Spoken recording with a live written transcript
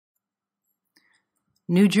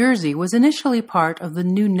New Jersey was initially part of the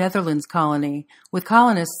New Netherlands colony, with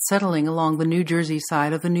colonists settling along the New Jersey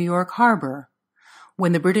side of the New York harbor.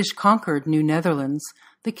 When the British conquered New Netherlands,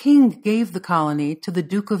 the king gave the colony to the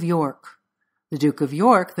Duke of York. The Duke of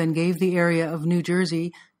York then gave the area of New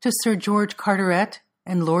Jersey to Sir George Carteret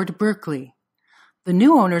and Lord Berkeley. The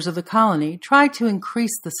new owners of the colony tried to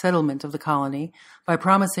increase the settlement of the colony by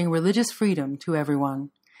promising religious freedom to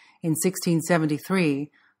everyone. In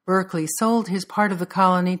 1673, Berkeley sold his part of the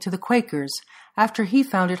colony to the Quakers after he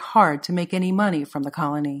found it hard to make any money from the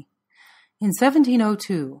colony. In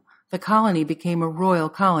 1702, the colony became a royal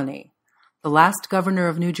colony. The last governor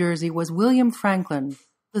of New Jersey was William Franklin,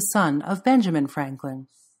 the son of Benjamin Franklin.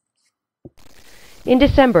 In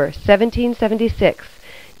December 1776,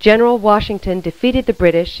 General Washington defeated the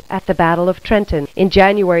British at the Battle of Trenton. In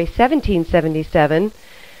January 1777,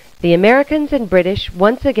 the Americans and British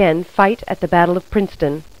once again fight at the Battle of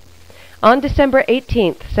Princeton. On December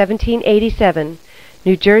 18, 1787,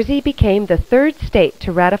 New Jersey became the third state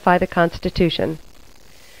to ratify the Constitution.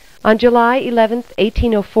 On July 11,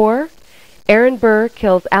 1804, Aaron Burr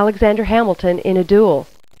kills Alexander Hamilton in a duel.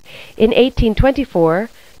 In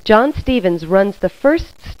 1824, John Stevens runs the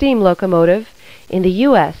first steam locomotive in the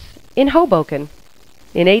U.S. in Hoboken.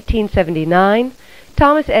 In 1879,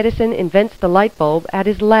 Thomas Edison invents the light bulb at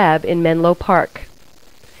his lab in Menlo Park.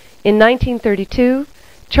 In 1932,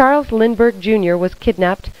 Charles Lindbergh Jr. was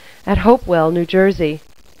kidnapped at Hopewell, New Jersey.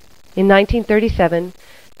 In 1937,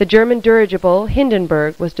 the German dirigible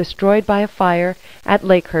Hindenburg was destroyed by a fire at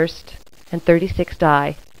Lakehurst, and 36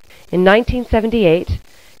 die. In 1978,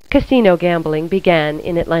 casino gambling began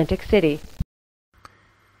in Atlantic City.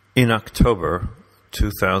 In October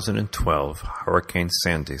 2012, Hurricane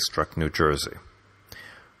Sandy struck New Jersey.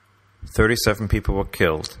 37 people were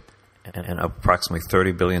killed, and approximately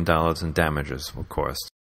 $30 billion in damages were caused.